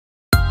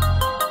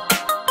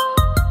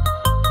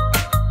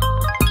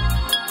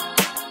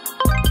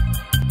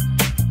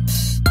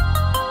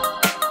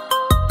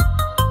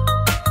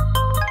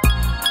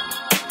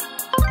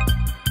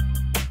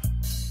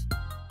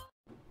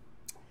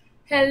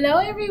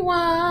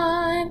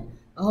everyone.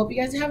 I hope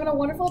you guys are having a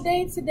wonderful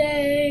day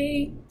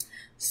today.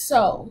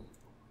 So,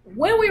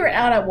 when we were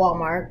out at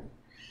Walmart,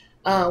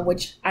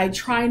 which I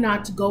try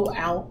not to go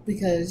out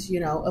because, you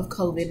know, of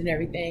COVID and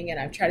everything, and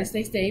I try to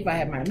stay safe. I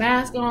have my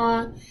mask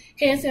on,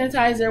 hand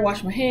sanitizer,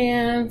 wash my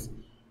hands,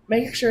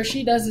 make sure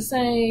she does the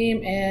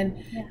same,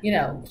 and, you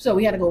know, so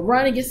we had to go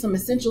run and get some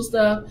essential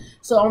stuff.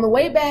 So on the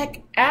way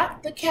back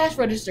at the cash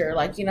register,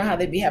 like, you know how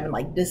they be having,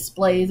 like,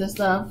 displays and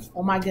stuff?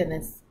 Oh, my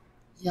goodness.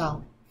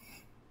 Y'all,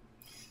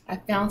 I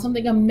found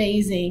something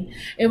amazing.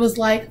 It was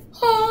like,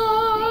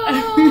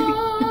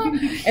 ah.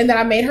 And then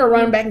I made her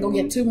run back and go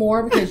get two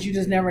more because you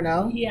just never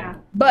know. Yeah.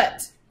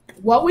 But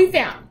what we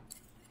found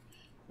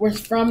was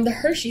from the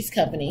Hershey's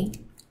company.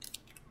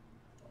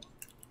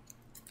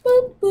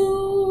 Boop,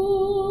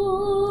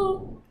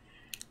 boop.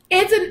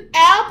 It's an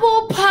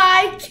apple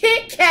pie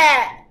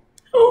KitKat.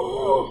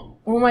 Oh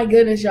my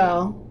goodness,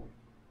 y'all.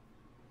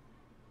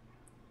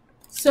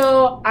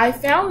 So I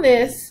found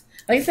this.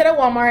 Like I said, at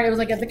Walmart, it was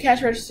like at the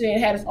cash register.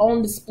 It had its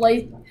own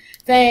display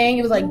thing.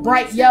 It was like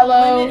bright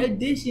yellow. Limited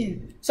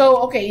edition. So,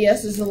 okay,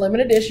 yes, it's a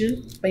limited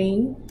edition.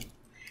 Bing.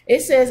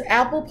 It says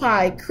apple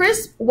pie,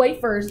 crisp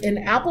wafers in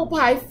apple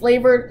pie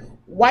flavored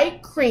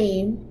white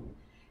cream,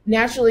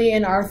 naturally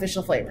and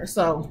artificial flavor.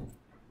 So,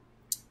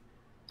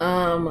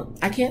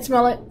 I can't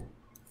smell it.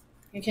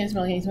 You can't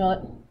smell it. Can you smell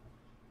it?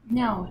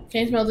 No.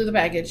 Can't smell through the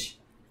package.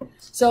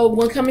 So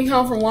when coming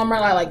home from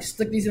Walmart, I like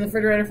stick these in the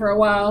refrigerator for a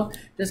while,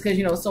 just because,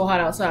 you know, it's so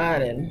hot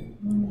outside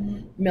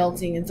and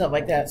melting and stuff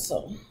like that.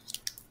 So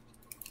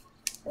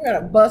we're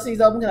gonna bust these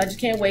open because I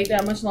just can't wait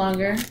that much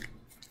longer.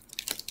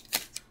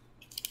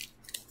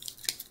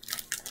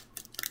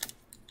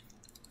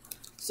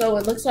 So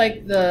it looks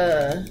like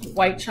the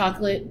white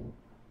chocolate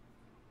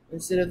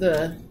instead of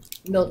the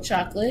milk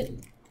chocolate,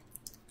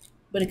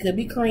 but it could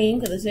be cream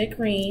because it said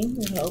cream.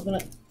 I'm gonna open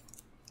up.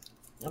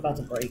 I'm about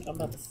to break. I'm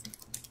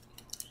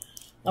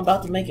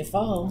about to make it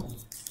fall.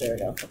 There we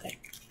go. Okay.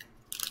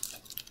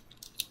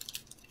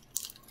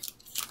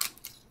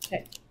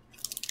 Okay.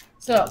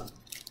 So.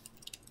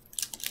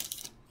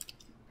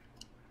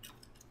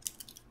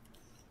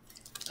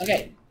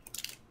 Okay.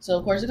 So,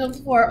 of course, it comes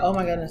before. Oh,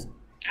 my goodness.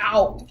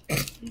 Ow.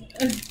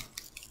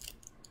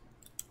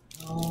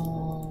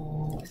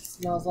 Oh, it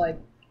smells like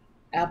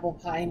apple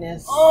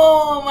pie-ness.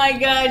 Oh, my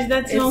gosh.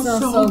 That smells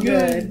so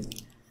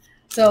good.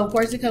 So, of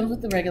course, it comes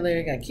with the regular.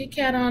 It got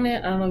KitKat on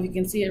it. I don't know if you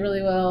can see it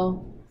really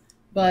well.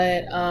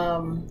 But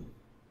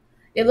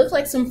it looks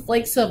like some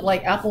flakes of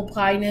like apple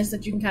pie-ness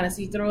that you can kind of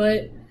see through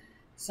it.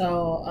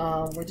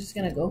 So we're just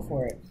going to go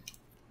for it.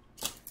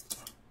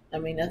 I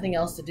mean, nothing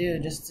else to do,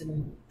 just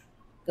to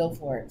go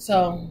for it.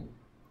 So,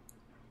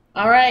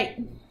 all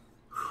right.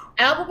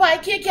 Apple pie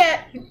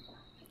KitKat.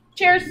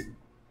 Cheers.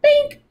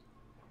 Bink.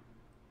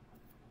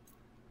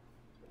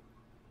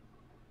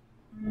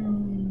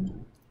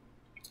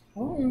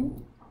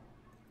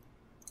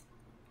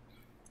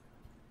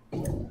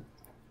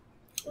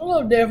 A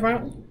little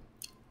different.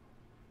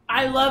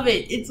 I love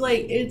it. It's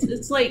like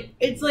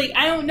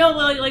I don't know,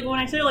 like when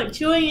I started like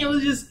chewing, it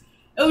was just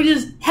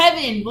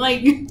heaven.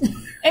 Like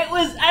it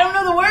was, I don't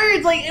know the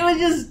words. Like it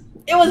was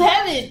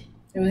heaven.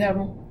 It was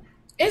heaven.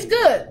 It's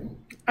good.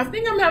 I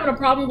think I'm having a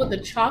problem with the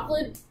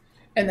chocolate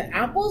and the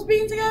apples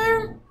being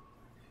together.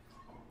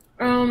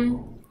 I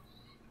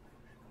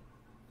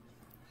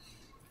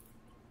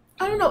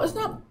don't know. It's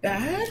not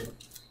bad.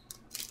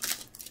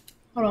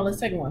 Hold on, let's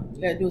second one.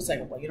 You gotta do a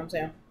second one. You know what I'm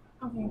saying?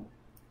 Okay.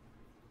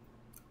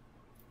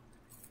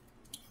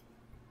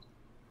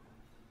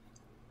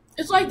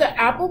 It's like the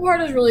apple part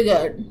is really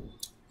good.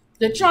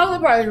 The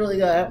chocolate part is really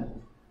good.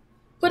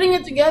 Putting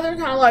it together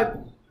kind of like,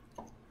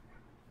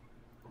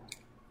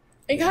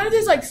 it kind of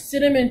tastes like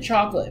cinnamon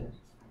chocolate.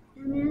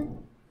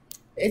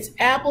 It's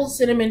apple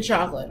cinnamon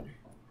chocolate.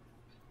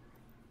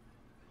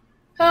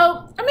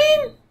 So, I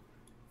mean,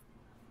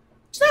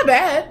 it's not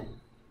bad.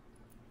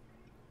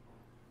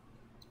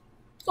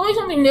 It's only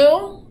something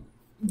new.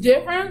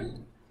 Different.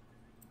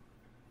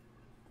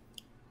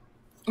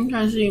 I'm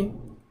trying to see.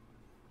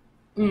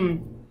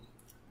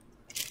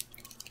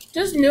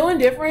 Just new and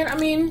different. I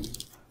mean,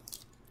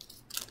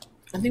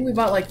 I think we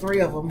bought like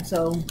 3 of them,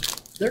 so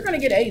they're gonna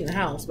get 8 in the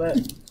house. But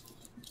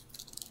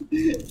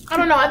I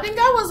don't know. I think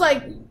I was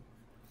like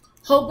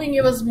hoping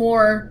it was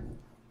more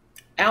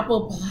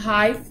apple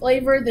pie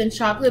flavored than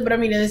chocolate. But I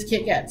mean, it is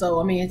KitKat, so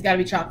I mean, it's got to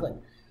be chocolate.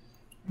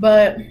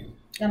 But I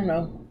don't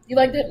know. You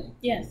liked it?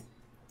 Yes.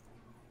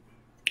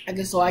 I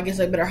guess so. I guess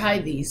I better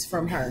hide these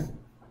from her.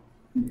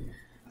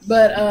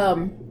 But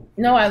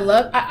no,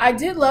 I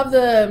did love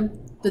the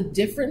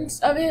difference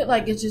of it.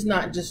 Like it's just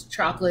not just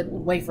chocolate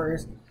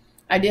wafers.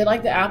 I did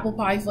like the apple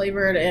pie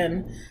flavored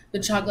and the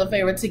chocolate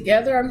flavored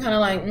together. I'm kind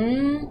of like,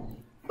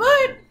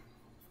 but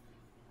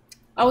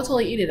I would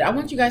totally eat it. I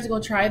want you guys to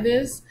go try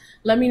this.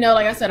 Let me know.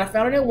 Like I said, I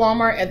found it at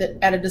Walmart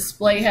at a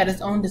display, had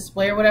its own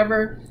display or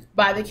whatever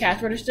by the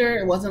cash register.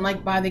 It wasn't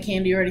like by the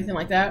candy or anything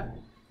like that.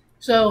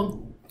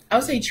 So I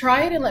would say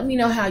try it and let me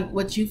know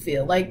what you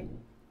feel. Like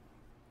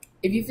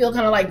if you feel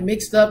kind of like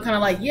mixed up, kind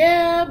of like,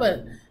 yeah,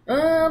 but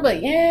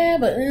but yeah,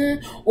 but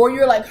or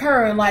you're like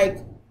her and like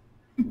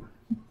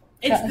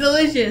It's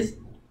delicious.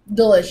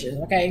 delicious.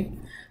 Okay.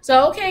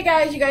 So okay,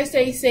 guys, you guys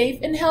stay safe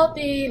and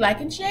healthy.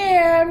 Like and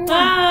share.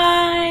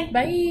 Bye.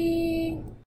 Bye.